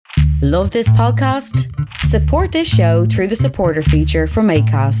Love this podcast? Support this show through the supporter feature from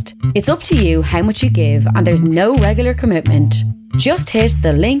Acast. It's up to you how much you give, and there's no regular commitment. Just hit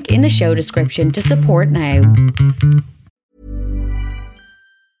the link in the show description to support now.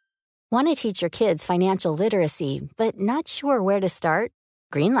 Want to teach your kids financial literacy, but not sure where to start?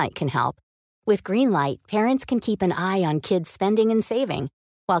 Greenlight can help. With Greenlight, parents can keep an eye on kids' spending and saving,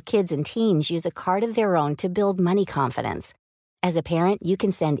 while kids and teens use a card of their own to build money confidence. As a parent, you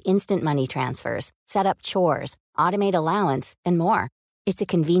can send instant money transfers, set up chores, automate allowance, and more. It's a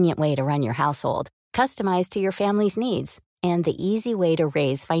convenient way to run your household, customized to your family's needs, and the easy way to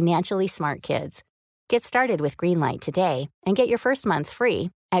raise financially smart kids. Get started with Greenlight today and get your first month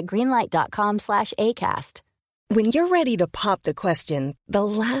free at greenlight.com/ACAST. When you're ready to pop the question, the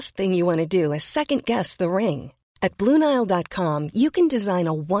last thing you want to do is second-guess the ring. At BlueNile.com, you can design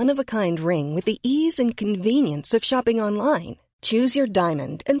a one-of-a-kind ring with the ease and convenience of shopping online. Choose your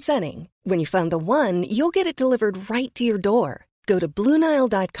diamond and setting. When you find the one, you'll get it delivered right to your door. Go to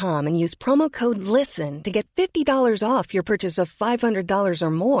BlueNile.com and use promo code LISTEN to get $50 off your purchase of $500 or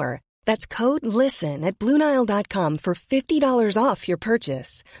more. That's code LISTEN at BlueNile.com for $50 off your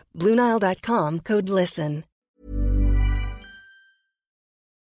purchase. BlueNile.com, code LISTEN.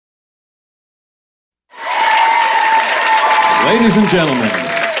 Ladies and gentlemen,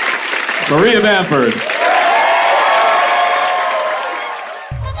 Maria Bamford.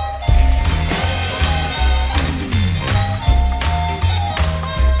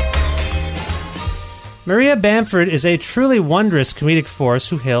 Maria Bamford is a truly wondrous comedic force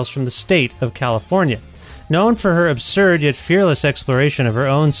who hails from the state of California. Known for her absurd yet fearless exploration of her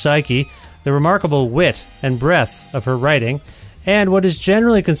own psyche, the remarkable wit and breadth of her writing, and what is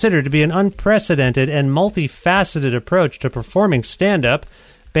generally considered to be an unprecedented and multifaceted approach to performing stand-up,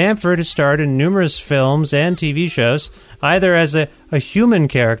 Bamford has starred in numerous films and TV shows, either as a human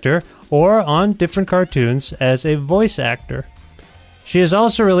character or on different cartoons as a voice actor. She has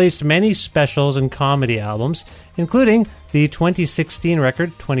also released many specials and comedy albums, including the 2016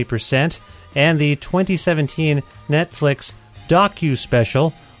 record 20% and the 2017 Netflix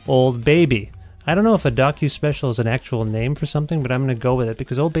docu-special Old Baby. I don't know if a docu-special is an actual name for something, but I'm going to go with it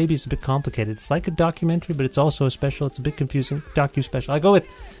because Old Baby is a bit complicated. It's like a documentary, but it's also a special. It's a bit confusing. Docu-special. I go with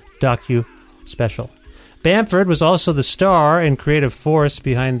docu-special. Bamford was also the star and creative force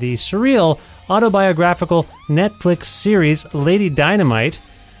behind the surreal autobiographical Netflix series Lady Dynamite,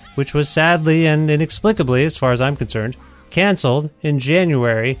 which was sadly and inexplicably, as far as I'm concerned, canceled in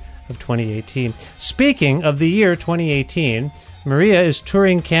January of 2018. Speaking of the year 2018, Maria is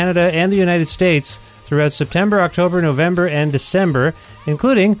touring Canada and the United States throughout September, October, November, and December,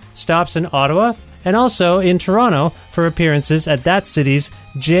 including stops in Ottawa and also in Toronto for appearances at that city's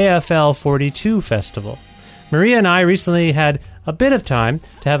JFL 42 festival. Maria and I recently had a bit of time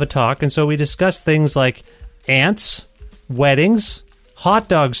to have a talk, and so we discussed things like ants, weddings, hot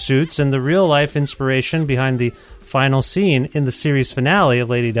dog suits, and the real-life inspiration behind the final scene in the series finale of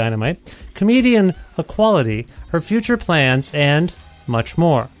Lady Dynamite, comedian equality, her future plans, and much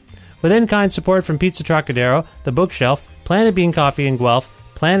more. With in-kind support from Pizza Trocadero, The Bookshelf, Planet Bean Coffee in Guelph,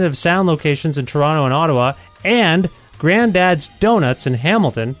 Planet of Sound locations in Toronto and Ottawa, and Granddad's Donuts in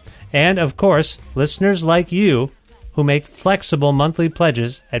Hamilton, and, of course, listeners like you who make flexible monthly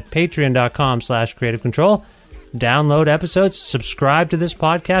pledges at patreon.com/creativecontrol. Download episodes, subscribe to this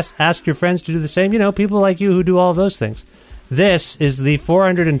podcast, ask your friends to do the same. You know, people like you who do all of those things. This is the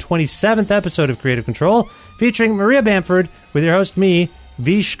 427th episode of Creative Control, featuring Maria Bamford with your host, me,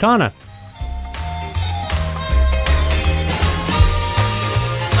 Vish Khanna.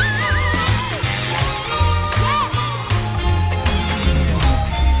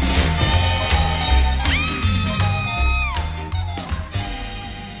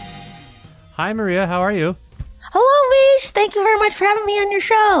 Hi, Maria. How are you? Hello, Vish. Thank you very much for having me on your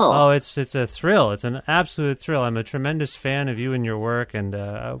show. Oh, it's a thrill. It's an absolute thrill. I'm a tremendous fan of you and your work. And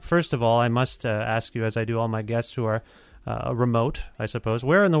first of all, I must ask you, as I do all my guests who are remote, I suppose,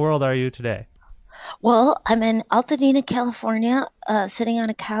 where in the world are you today? Well, I'm in Altadena, California, sitting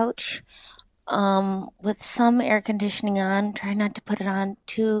on a couch with some air conditioning on. Try not to put it on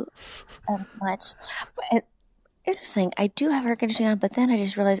too much. But interesting, I do have air conditioning on, but then I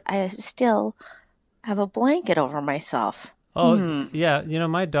just realized I still have a blanket over myself. Oh, yeah. You know,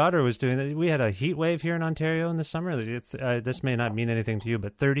 my daughter was doing that. We had a heat wave here in Ontario in the summer. This may not mean anything to you,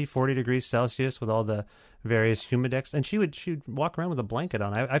 but 30, 40 degrees Celsius with all the various humidex. And she'd walk around with a blanket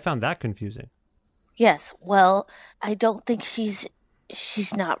on. I found that confusing. Yes. Well, I don't think she's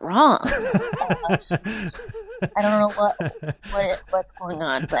not wrong. I don't know what's going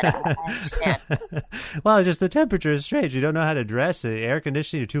on, but I understand. Well, it's just the temperature is strange. You don't know how to dress. The air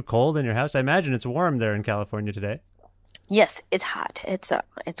conditioning, you're too cold in your house. I imagine it's warm there in California today. Yes, it's hot. It's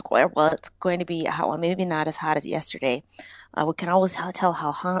going to be hot. Well, maybe not as hot as yesterday. We can always tell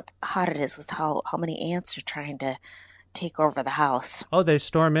how hot it is with how many ants are trying to take over the house. Oh, they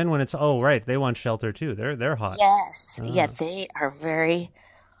storm in when it's. Oh, right. They want shelter too. They're hot. Yes, Oh. yeah, they are very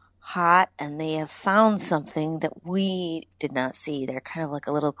hot, and they have found something that we did not see. They're kind of like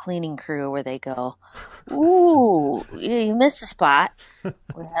a little cleaning crew where they go, "Ooh, you missed a spot.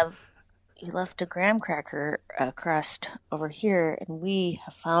 You left a graham cracker crust over here, and we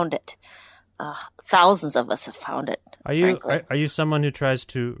have found it. Thousands of us have found it. Are you frankly. are you someone who tries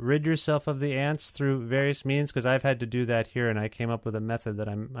to rid yourself of the ants through various means? Because I've had to do that here, and I came up with a method that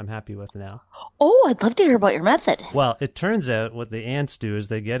I'm happy with now. Oh, I'd love to hear about your method. Well, it turns out what the ants do is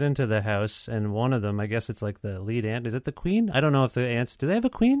they get into the house, and one of them, I guess it's like the lead ant. Is it the queen? I don't know if the ants, do they have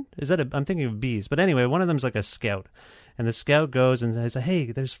a queen? I'm thinking of bees. But anyway, one of them's like a scout. And the scout goes and says,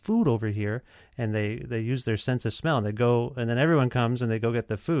 hey, there's food over here. And they use their sense of smell. And they go, and then everyone comes and they go get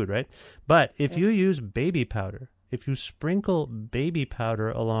the food, right? But if you use baby powder, if you sprinkle baby powder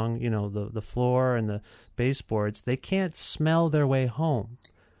along, the floor and the baseboards, they can't smell their way home.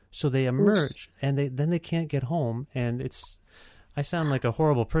 So they emerge, and then they can't get home. And I sound like a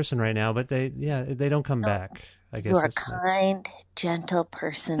horrible person right now, but they don't come back. I guess you are a kind, gentle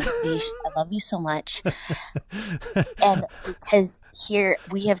person, Vish. I love you so much. And because here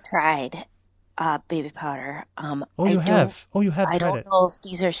we have tried baby powder. You have tried it. I don't know if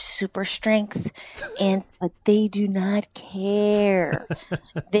these are super strength ants, but they do not care.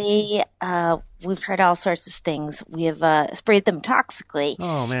 We've tried all sorts of things. We have sprayed them toxically.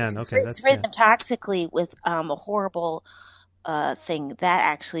 Oh man, okay. Sprayed them toxically with a horrible thing that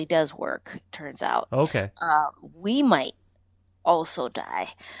actually does work. Turns out. Okay. We might also die,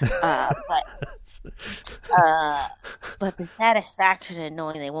 but the satisfaction in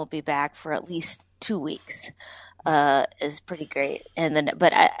knowing they won't be back for at least 2 weeks is pretty great. And then,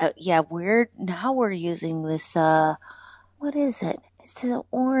 we're using this. What is it? It's an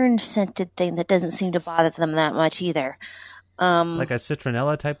orange scented thing that doesn't seem to bother them that much either. Like a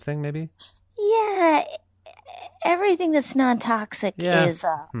citronella type thing, maybe. Yeah. Everything that's non-toxic is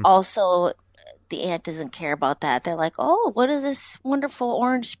also, the ant doesn't care about that. They're like, oh, what is this wonderful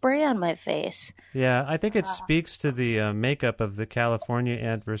orange spray on my face? Yeah, I think it speaks to the makeup of the California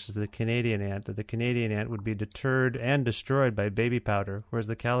ant versus the Canadian ant, that the Canadian ant would be deterred and destroyed by baby powder, whereas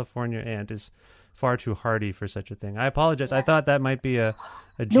the California ant is far too hardy for such a thing. I apologize. I thought that might be a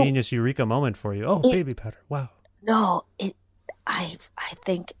genius eureka moment for you. Oh, baby powder. Wow. No, I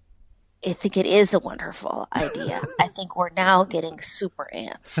think it is a wonderful idea. I think we're now getting super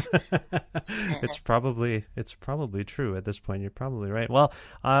ants. It's probably true at this point. You're probably right. Well,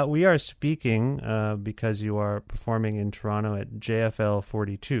 we are speaking because you are performing in Toronto at JFL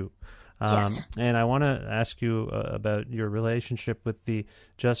 42. Yes. And I want to ask you about your relationship with the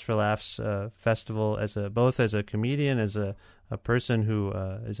Just for Laughs festival, both as a comedian, as a person who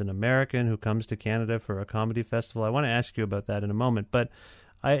is an American who comes to Canada for a comedy festival. I want to ask you about that in a moment, but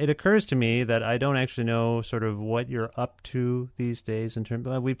it occurs to me that I don't actually know sort of what you're up to these days in terms.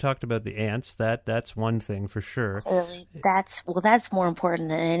 We've talked about the ants. That's one thing for sure. Clearly, that's more important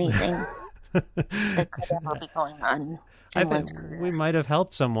than anything that could ever be going on. I think we might have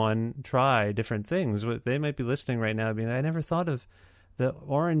helped someone try different things. They might be listening right now being like, I never thought of the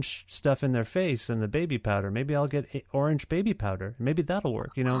orange stuff in their face and the baby powder. Maybe I'll get orange baby powder. Maybe that'll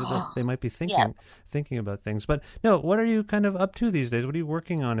work. They might be thinking about things. But no, what are you kind of up to these days? What are you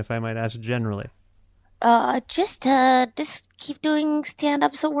working on, if I might ask generally? Just keep doing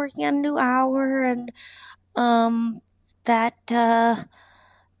stand-up, so working on a new hour, and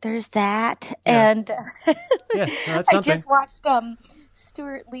there's that. Yeah. And that's I just watched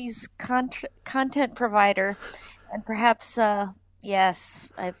Stuart Lee's content provider, and perhaps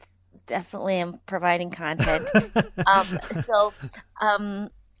yes, I definitely am providing content.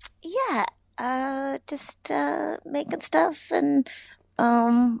 Just making stuff, and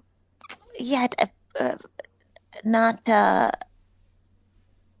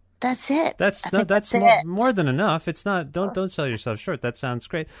that's it. That's more than enough. It's not. Don't sell yourself short. That sounds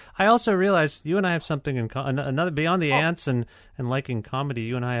great. I also realize you and I have something in common. Another beyond the ants and liking comedy.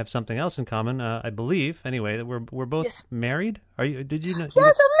 You and I have something else in common. I believe anyway that we're both married. Are you? Did you know?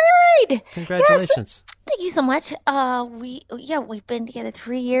 Yes, I'm married. Congratulations. Yes. Thank you so much. We've been together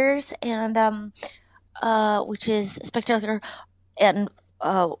 3 years, and which is spectacular, and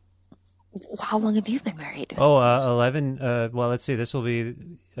How long have you been married? Oh, 11. Well, let's see. This will be.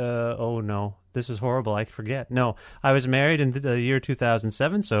 Oh no, this is horrible. I forget. No, I was married in the year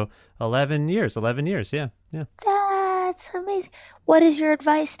 2007, so 11 years. 11 years. Yeah, yeah. That's amazing. What is your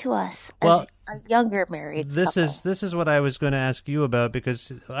advice to us Well, as a younger married This couple? is what I was going to ask you about,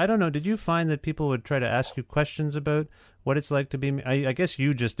 because I don't know. Did you find that people would try to ask you questions about what it's like to be? I guess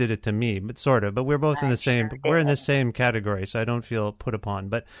you just did it to me, but sort of. But we're both in the same. sure We're in the did. same category, so I don't feel put upon.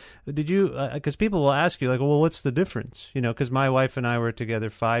 But did you? Because people will ask you like, well, what's the difference? You know, because my wife and I were together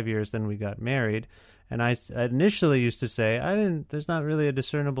 5 years, then we got married. And I initially used to say, there's not really a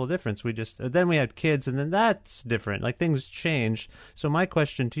discernible difference. Then we had kids, and then that's different. Like, things changed. So my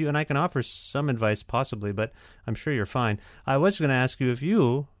question to you, and I can offer some advice possibly, but I'm sure you're fine. I was going to ask you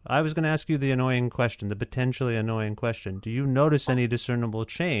the annoying question, the potentially annoying question. Do you notice any discernible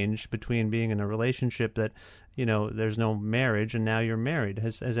change between being in a relationship that, you know, there's no marriage and now you're married?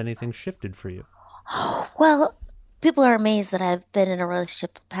 Has anything shifted for you? Well, people are amazed that I've been in a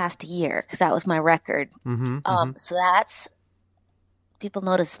relationship past a year because that was my record. So that's people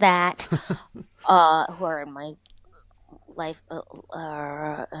notice that who are in my life,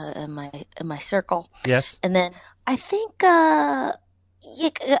 in my circle. Yes. And then I think, I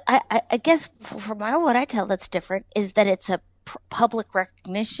guess from what I tell that's different is that it's a public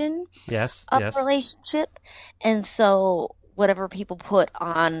recognition Yes. of Yes. relationship, and so whatever people put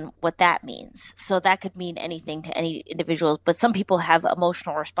on what that means. So that could mean anything to any individuals, but some people have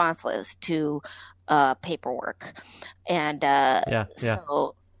emotional responses to paperwork, and Yeah.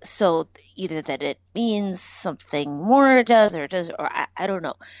 so either that it means something more, it does, or I don't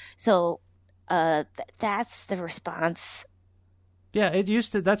know. So that's the response. Yeah,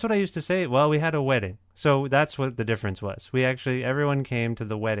 that's what I used to say. Well, we had a wedding. So that's what the difference was. Everyone came to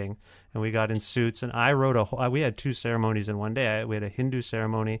the wedding and we got in suits, and I we had 2 ceremonies in one day. We had a Hindu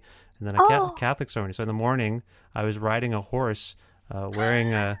ceremony and then a Catholic ceremony. So in the morning, I was riding a horse,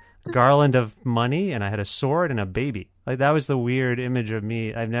 wearing a garland of money, and I had a sword and a baby. Like, that was the weird image of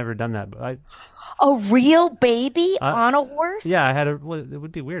me. I've never done that. A real baby on a horse? Yeah, I had well, it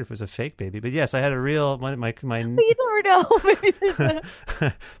would be weird if it was a fake baby, but yes, I had a real my You never know. Maybe there's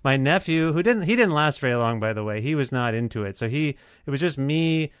my nephew, he didn't last very long, by the way. He was not into it. So it was just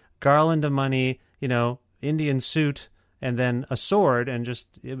me, garland of money, you know, Indian suit, and then a sword, and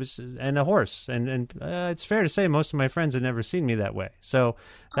a horse. And it's fair to say most of my friends had never seen me that way. So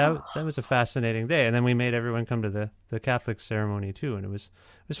that was a fascinating day. And then we made everyone come to the Catholic ceremony too, and it was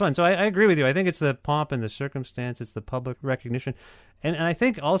fun. So I agree with you. I think it's the pomp and the circumstance. It's the public recognition. And I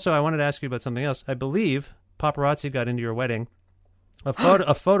think also I wanted to ask you about something else. I believe paparazzi got into your wedding. A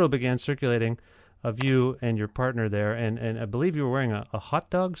photo began circulating of you and your partner there, and I believe you were wearing a hot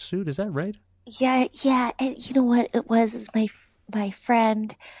dog suit. Is that right? Yeah. And you know what it was? Is my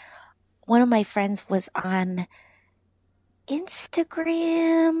friend, one of my friends was on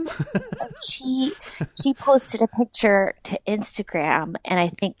Instagram. she posted a picture to Instagram, and I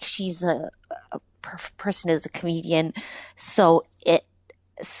think she's a person who's a comedian, so it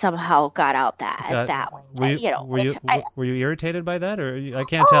somehow got out that way. Were you irritated by that, or I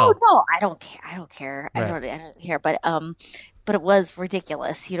can't Oh tell? no, I don't care. I don't care. Right. I don't care. But it was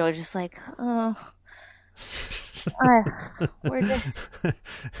ridiculous. You know, just like, we're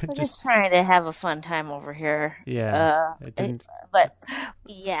just trying to have a fun time over here. Yeah, it didn't. But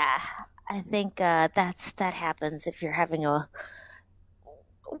yeah, I think that happens if you're having a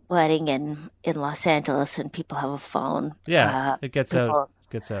wedding in Los Angeles and people have a phone. Yeah, it gets people, out.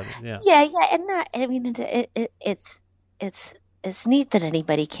 Yeah. Yeah, and it's neat that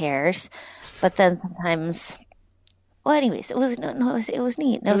anybody cares, but then sometimes. Well, anyways, it was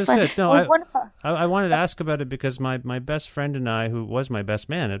neat. It was fun. Good. No, it was wonderful. I wanted to ask about it because my best friend and I, who was my best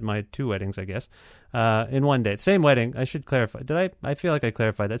man at my 2 weddings, I guess, in one day, same wedding. I should clarify. I feel like I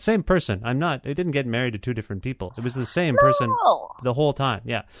clarified that. Same person. I didn't get married to 2 different people. It was the same person the whole time.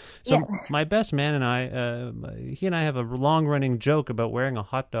 Yeah. So my best man and I, he and I have a long-running joke about wearing a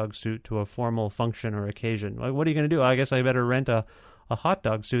hot dog suit to a formal function or occasion. Like, what are you going to do? I guess I better rent a hot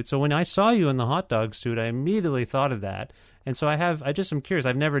dog suit. So when I saw you in the hot dog suit, I immediately thought of that. And so I just am curious.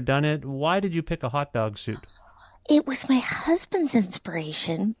 I've never done it. Why did you pick a hot dog suit? It was my husband's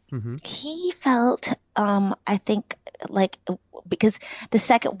inspiration. Mm-hmm. He felt, I think, like, because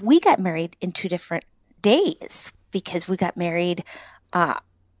we got married in 2 different days, because we got married on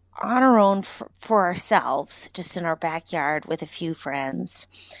our own for ourselves, just in our backyard with a few friends,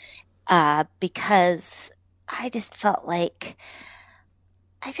 because I just felt like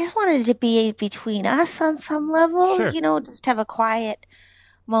I just wanted it to be between us on some level, Sure. you know, just have a quiet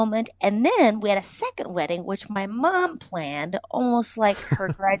moment. And then we had a second wedding, which my mom planned almost like her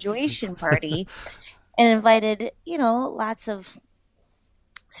graduation party, and invited, lots of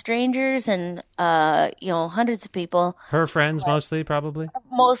strangers and, hundreds of people. Her friends mostly, probably?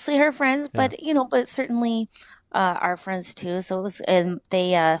 Mostly her friends, Yeah. but certainly our friends too. So it was, and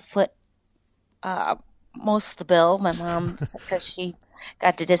they foot most of the bill. My mom, because she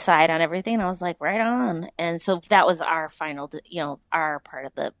got to decide on everything. I was like, right on. And so that was our final, our part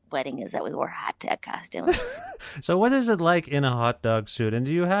of the wedding, is that we wore hot dog costumes. So what is it like in a hot dog suit? And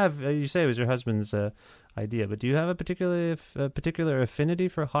do you have, you say it was your husband's idea, but do you have a particular affinity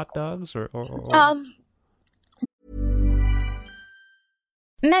for hot dogs or?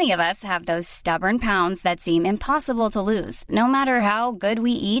 Many of us have those stubborn pounds that seem impossible to lose, no matter how good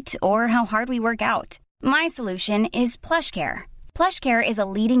we eat or how hard we work out. My solution is PlushCare. PlushCare is a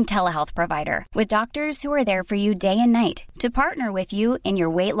leading telehealth provider with doctors who are there for you day and night to partner with you in your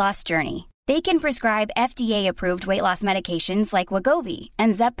weight loss journey. They can prescribe FDA-approved weight loss medications like Wegovy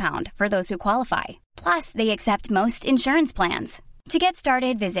and Zepbound for those who qualify. Plus, they accept most insurance plans. To get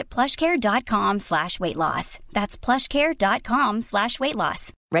started, visit plushcare.com/weightloss. That's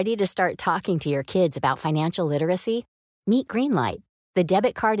plushcare.com/weightloss. Ready to start talking to your kids about financial literacy? Meet Greenlight, the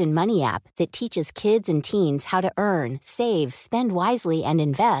debit card and money app that teaches kids and teens how to earn, save, spend wisely, and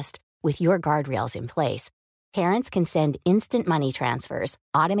invest with your guardrails in place. Parents can send instant money transfers,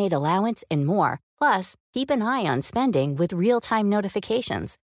 automate allowance, and more. Plus, keep an eye on spending with real-time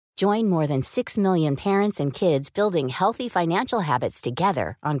notifications. Join more than 6 million parents and kids building healthy financial habits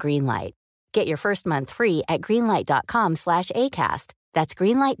together on Greenlight. Get your first month free at greenlight.com/ACAST. That's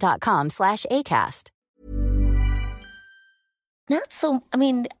greenlight.com/ACAST. Not so,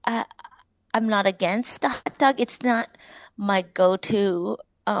 I'm not against the hot dog. It's not my go-to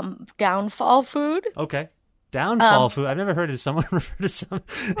downfall food. Okay. Downfall food. I've never heard of someone refer to some.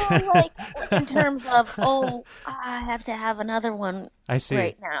 Well, like in terms of, I have to have another one I see.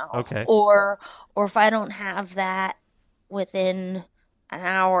 right now. Okay. Or if I don't have that within an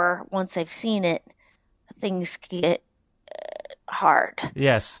hour, once I've seen it, things get hard.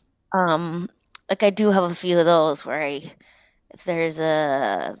 Yes. Like I do have a few of those where if there's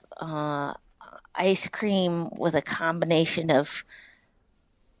a ice cream with a combination of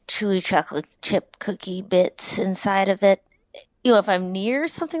chewy chocolate chip cookie bits inside of it, if I'm near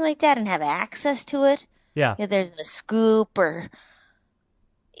something like that and have access to it, Yeah. if there's a scoop or,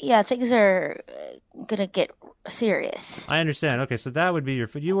 things are gonna get serious. I understand. Okay, so that would be your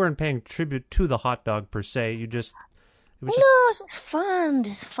food. You weren't paying tribute to the hot dog per se. It was No, it's just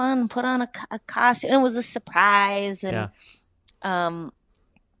fun. Put on a costume. It was a surprise, and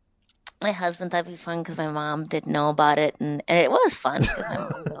my husband thought it'd be fun because my mom didn't know about it, and it was fun. My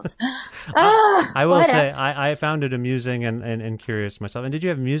mom goes, I will what say else? I found it amusing and curious myself. And did you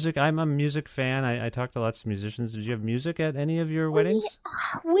have music? I'm a music fan. I talked to lots of musicians. Did you have music at any of your weddings?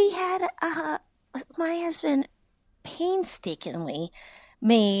 We had my husband painstakingly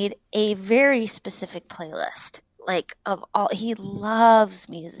made a very specific playlist, like of all. He loves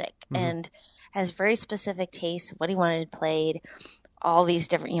music and has very specific tastes of what he wanted played. All these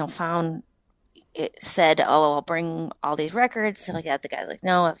different, found it said, I'll bring all these records. So like that. The guy's like,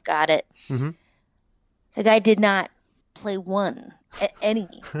 no, I've got it. Mm-hmm. The guy did not play one, any.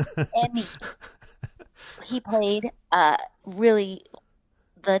 He played really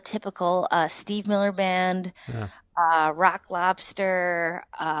the typical Steve Miller Band, Rock Lobster.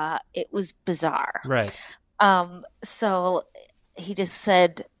 It was bizarre. Right. So he just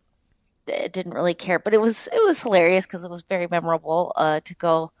said it didn't really care, but it was hilarious because it was very memorable to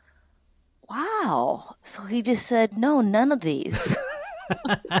go, wow. So he just said, no, none of these.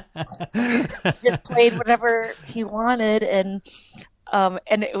 Just played whatever he wanted, and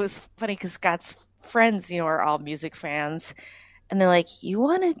it was funny because Scott's friends, are all music fans, and they're like, you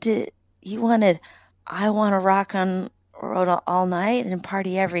wanted I Want to Rock on Road All Night and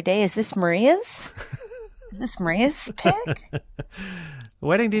Party Every Day. Is this Maria's? Is this Maria's pick?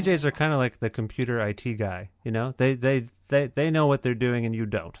 Wedding DJs are kind of like the computer IT guy. They know what they're doing and you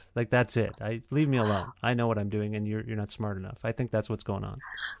don't. Like, that's it. Leave me alone. I know what I'm doing and you're not smart enough. I think that's what's going on.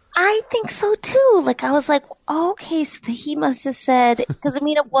 I think so too. Like, I was like, okay, so he must have said, because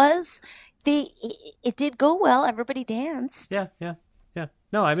it did go well. Everybody danced. Yeah.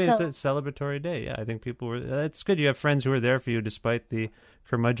 No, it's a celebratory day. Yeah, I think people were. It's good. You have friends who are there for you despite the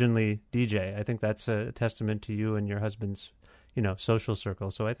curmudgeonly DJ. I think that's a testament to you and your husband's social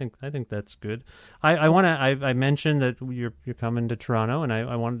circle. So I think that's good. I mentioned that you're coming to Toronto, and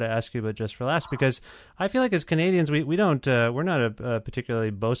I wanted to ask you about Just for Laughs, because I feel like as Canadians we don't we're not a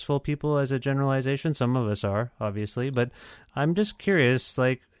particularly boastful people as a generalization. Some of us are, obviously, but I'm just curious,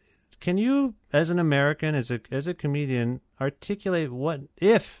 like, can you, as an American, as a comedian, articulate what,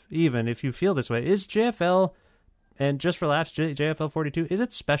 if you feel this way, is JFL and Just for Laughs, JFL 42, is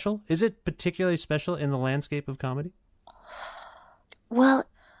it special? Is it particularly special in the landscape of comedy? Well,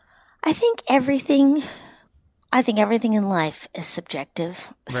 I think everything in life is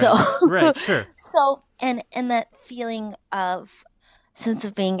subjective. Right. So, right, sure. So, and that feeling of sense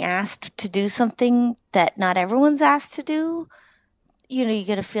of being asked to do something that not everyone's asked to do, you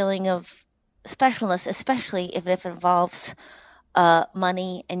get a feeling of specialness, especially if it involves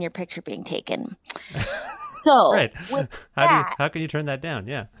money and your picture being taken. So, right. With how can you turn that down?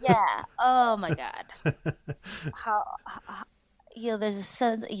 Yeah. Yeah. Oh my God. How there's a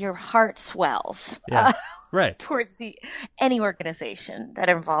sense your heart swells. Yeah. Right. Towards any organization that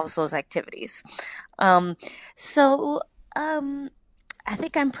involves those activities. I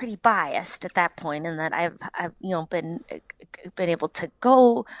think I'm pretty biased at that point, in that I've been able to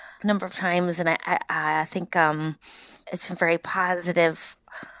go a number of times, and I think it's been very positive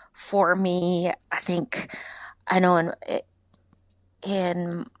for me. I think I know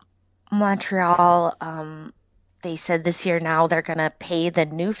in Montreal, they said this year now they're going to pay the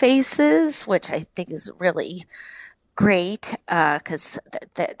new faces, which I think is really great, because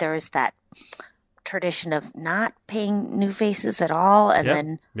there is that tradition of not paying new faces at all, and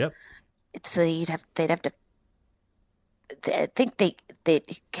then so they'd have to. I think they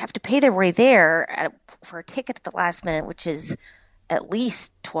have to pay their way there for a ticket at the last minute, which is at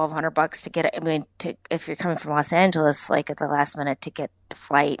least $1,200 to get it. I mean, if you're coming from Los Angeles, like at the last minute to get the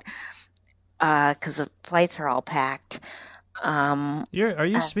flight, because the flights are all packed. Are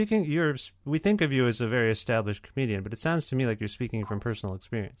you speaking? We think of you as a very established comedian, but it sounds to me like you're speaking from personal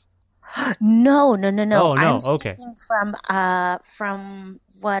experience. No. Oh, no. I'm okay. speaking from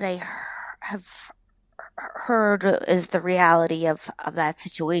what I have heard is the reality of that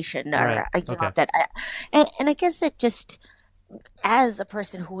situation, or right. that and I guess it just, as a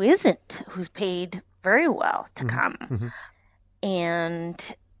person who's paid very well to come,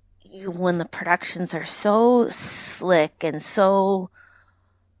 and when the productions are so slick and so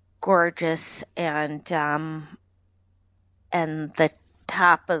gorgeous, and the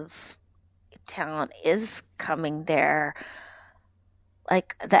top of talent is coming there,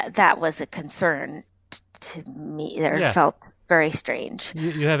 like that was a concern to me. It felt very strange.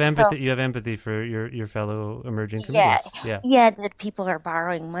 You have empathy. You have empathy for your fellow emerging comedians. That people are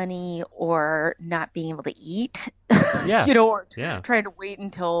borrowing money or not being able to eat. Or trying to wait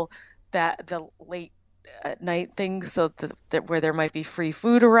until the late night thing, so that where there might be free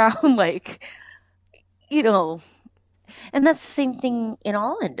food around, And that's the same thing in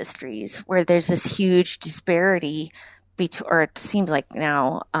all industries, where there's this huge disparity or it seems like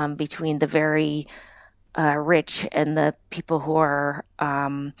now, between the very rich and the people who are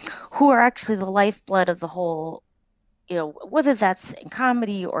actually the lifeblood of the whole, whether that's in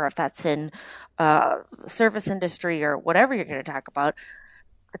comedy or if that's in service industry or whatever you're going to talk about,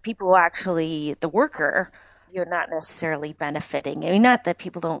 the people who actually, the worker, you're not necessarily benefiting. I mean, not that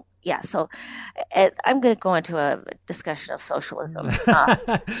people don't. Yeah, so I'm going to go into a discussion of socialism.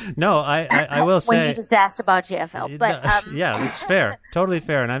 No, I will say, when you just asked about JFL, but yeah, it's fair, totally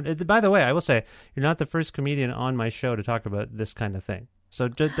fair. And by the way, I will say you're not the first comedian on my show to talk about this kind of thing. So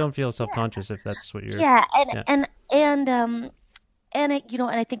don't feel self-conscious if that's what you're. Yeah, and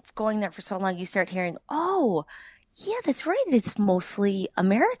I think going there for so long, you start hearing, oh, yeah, that's right. It's mostly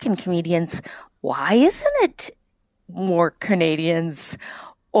American comedians. Why isn't it more Canadians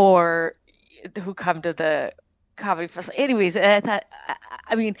or who come to the comedy festival? Anyways, I thought,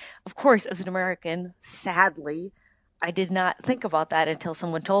 of course, as an American, sadly, I did not think about that until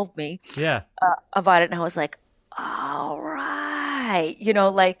someone told me about it. And I was like, all right,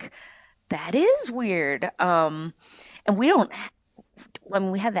 that is weird. And we don't,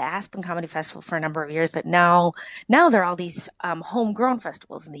 we had the Aspen Comedy Festival for a number of years, but now there are all these homegrown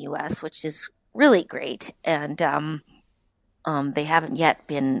festivals in the U.S., which is really great. And they haven't yet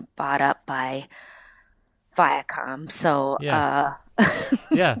been bought up by Viacom. So, I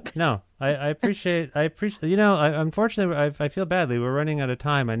appreciate, unfortunately, I feel badly. We're running out of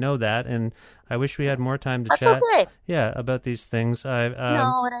time. I know that. And I wish we had more time to chat. That's okay. Yeah, about these things.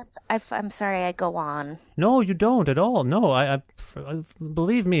 I'm sorry I go on. No, you don't at all. No, I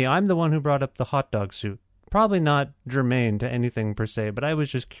believe me, I'm the one who brought up the hot dog suit. Probably not germane to anything per se, but I was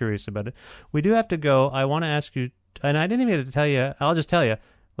just curious about it. We do have to go. I want to ask you and I didn't even get to tell you, I'll just tell you,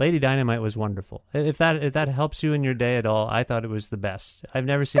 Lady Dynamite was wonderful. If that helps you in your day at all, I thought it was the best. I've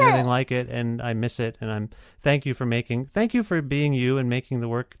never seen anything like it, and I miss it. And thank you for being you and making the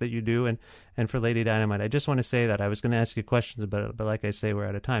work that you do, and for Lady Dynamite. I just want to say that I was going to ask you questions about it, but like I say, we're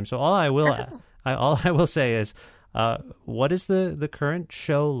out of time. So all I will say is, what is the current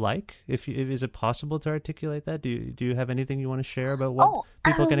show like? Is it possible to articulate that? Do you have anything you want to share about what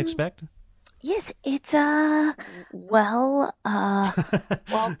people can expect? Yes, it's well,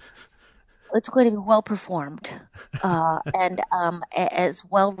 it's going to be well performed, and as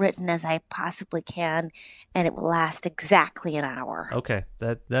well written as I possibly can, and it will last exactly an hour. Okay,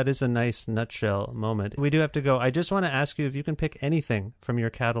 that is a nice nutshell moment. We do have to go. I just want to ask you if you can pick anything from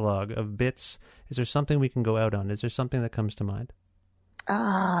your catalog of bits. Is there something we can go out on? Is there something that comes to mind?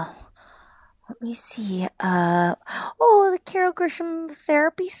 Let me see. The Carol Grisham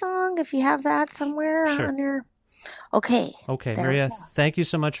therapy song, if you have that somewhere on your... Okay. Okay, Maria, thank you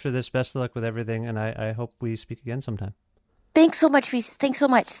so much for this. Best of luck with everything, and I hope we speak again sometime. Thanks so much, Reese. Thanks so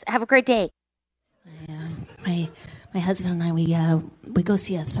much. Have a great day. My husband and I, we go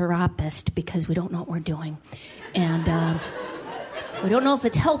see a therapist because we don't know what we're doing. And we don't know if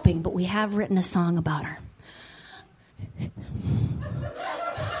it's helping, but we have written a song about her.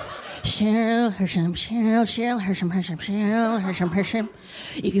 Cheryl Hersham, Cheryl Hersham.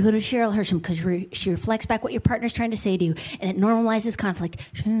 You can go to Cheryl Hersham because she reflects back what your partner's trying to say to you, and it normalizes conflict.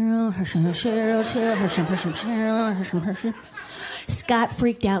 Cheryl Hersham. Scott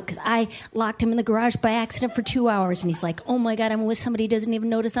freaked out because I locked him in the garage by accident for 2 hours, and he's like, oh my God, I'm with somebody who doesn't even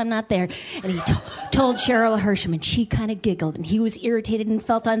notice I'm not there. And he told Cheryl Hersham, and she kind of giggled, and he was irritated and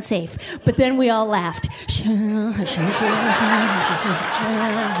felt unsafe. But then we all laughed.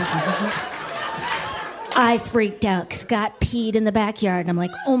 I freaked out because Scott peed in the backyard, and I'm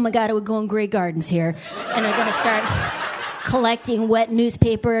like, oh my God, I would go in Grey Gardens here, and I'm going to start collecting wet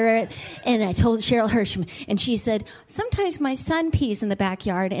newspaper. And I told Cheryl Hersham, and she said, sometimes my son pees in the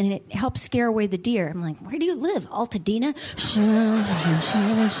backyard and it helps scare away the deer. I'm like, where do you live, Altadena?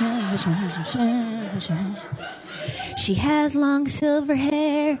 She has long silver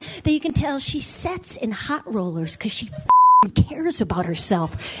hair that you can tell she sets in hot rollers because she cares about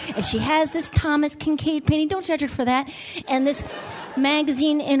herself. And she has this Thomas Kincaid painting. Don't judge her for that. And this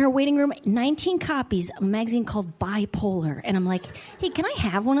magazine in her waiting room, 19 copies, a magazine called Bipolar. And I'm like, hey, can I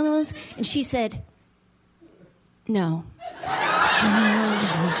have one of those? And she said, no.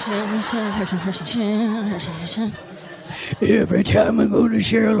 Every time I go to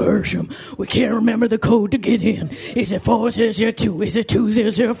Cheryl Hersham, we can't remember the code to get in. Is it 4002? Is it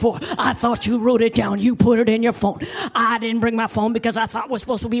 2004? I thought you wrote it down. You put it in your phone. I didn't bring my phone because I thought we're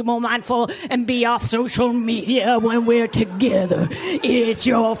supposed to be more mindful and be off social media when we're together. It's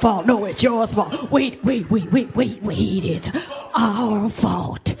your fault. No, it's your fault. Wait. It's our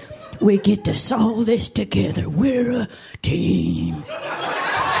fault. We get to solve this together. We're a team.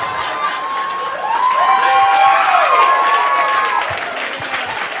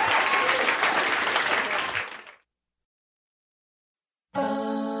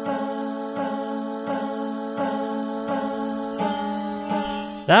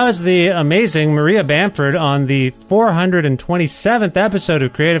 That was the amazing Maria Bamford on the 427th episode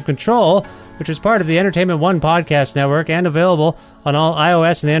of Creative Control, which is part of the Entertainment One podcast network and available on all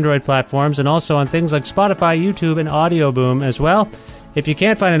iOS and Android platforms, and also on things like Spotify, YouTube, and Audio Boom as well. If you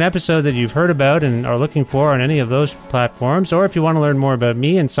can't find an episode that you've heard about and are looking for on any of those platforms, or if you want to learn more about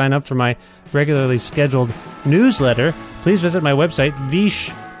me and sign up for my regularly scheduled newsletter, please visit my website,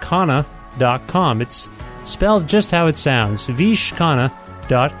 vishkhanna.com. It's spelled just how it sounds,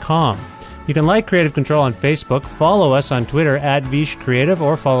 vishkhanna.com. You can like Creative Control on Facebook, follow us on Twitter @VishCreative,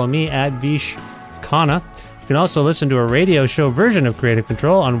 or follow me @VishKhanna. You can also listen to a radio show version of Creative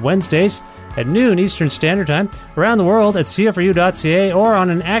Control on Wednesdays at noon Eastern Standard Time around the world at CFRU.ca, or on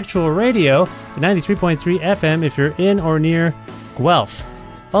an actual radio at 93.3 FM if you're in or near Guelph.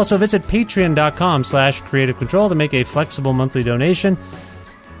 Also visit patreon.com/Creative Control to make a flexible monthly donation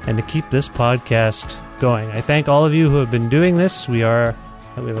and to keep this podcast going. I thank all of you who have been doing this. We have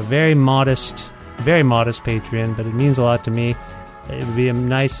a very modest Patreon, but it means a lot to me. It would be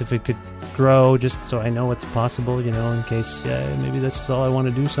nice if it could grow, just so I know what's possible, in case maybe this is all I want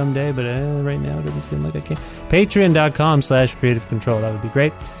to do someday, but right now it doesn't seem like I can. Patreon.com/Creative Control. That would be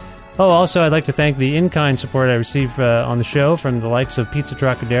great. Oh, also, I'd like to thank the in-kind support I receive on the show from the likes of Pizza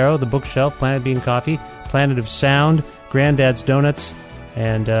Trocadero, The Bookshelf, Planet Bean Coffee, Planet of Sound, Granddad's Donuts,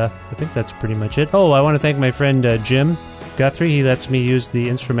 and I think that's pretty much it. Oh, I want to thank my friend Jim Guthrie. He lets me use the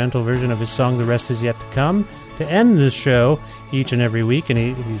instrumental version of his song The Rest Is Yet to Come. to end the show each and every week, and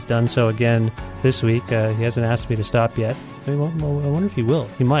he's done so again this week. He hasn't asked me to stop yet. I wonder if he will.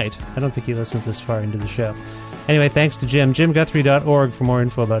 He might. I don't think he listens this far into the show. Anyway, thanks to Jim. JimGuthrie.org for more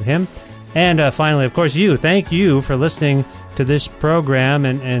info about him. And finally, of course, thank you for listening to this program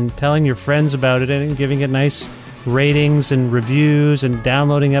and telling your friends about it and giving it nice ratings and reviews and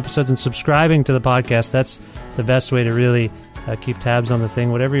downloading episodes and subscribing to the podcast. That's the best way to really keep tabs on the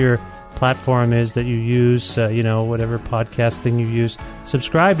thing. Whatever your platform is that you use, whatever podcast thing you use,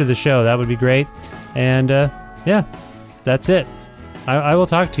 subscribe to the show. That would be great. And that's it. I will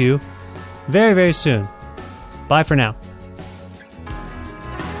talk to you very, very soon. Bye for now.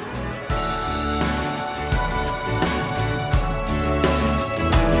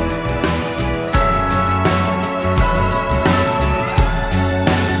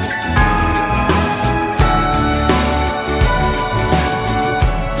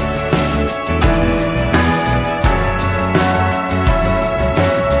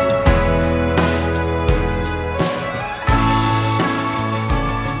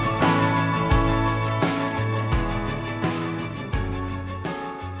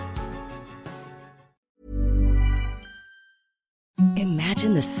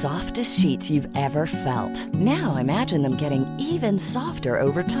 Imagine the softest sheets you've ever felt. Now imagine them getting even softer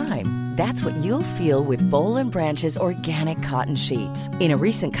over time. That's what you'll feel with Boll & Branch's organic cotton sheets. In a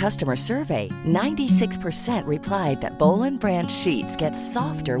recent customer survey, 96% replied that Boll & Branch sheets get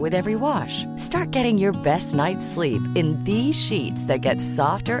softer with every wash. Start getting your best night's sleep in these sheets that get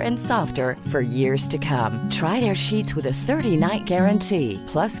softer and softer for years to come. Try their sheets with a 30-night guarantee.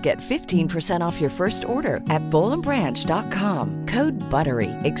 Plus, get 15% off your first order at bollandbranch.com. Code BUTTERY.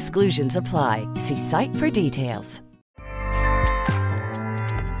 Exclusions apply. See site for details.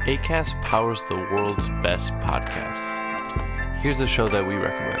 Acast powers the world's best podcasts. Here's a show that we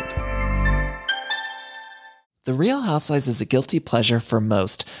recommend. The Real Housewives is a guilty pleasure for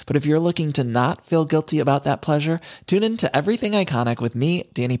most, but if you're looking to not feel guilty about that pleasure, tune in to Everything Iconic with me,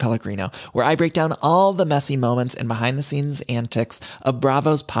 Danny Pellegrino, where I break down all the messy moments and behind-the-scenes antics of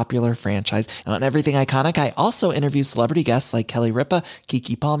Bravo's popular franchise. And on Everything Iconic, I also interview celebrity guests like Kelly Ripa,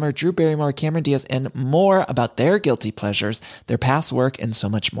 Keke Palmer, Drew Barrymore, Cameron Diaz, and more about their guilty pleasures, their past work, and so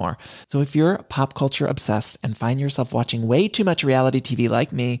much more. So if you're pop culture obsessed and find yourself watching way too much reality TV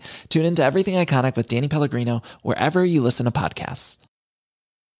like me, tune in to Everything Iconic with Danny Pellegrino, wherever you listen to podcasts.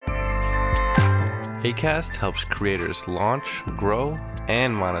 Acast helps creators launch, grow,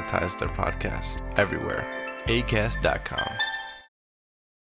 and monetize their podcasts everywhere. Acast.com.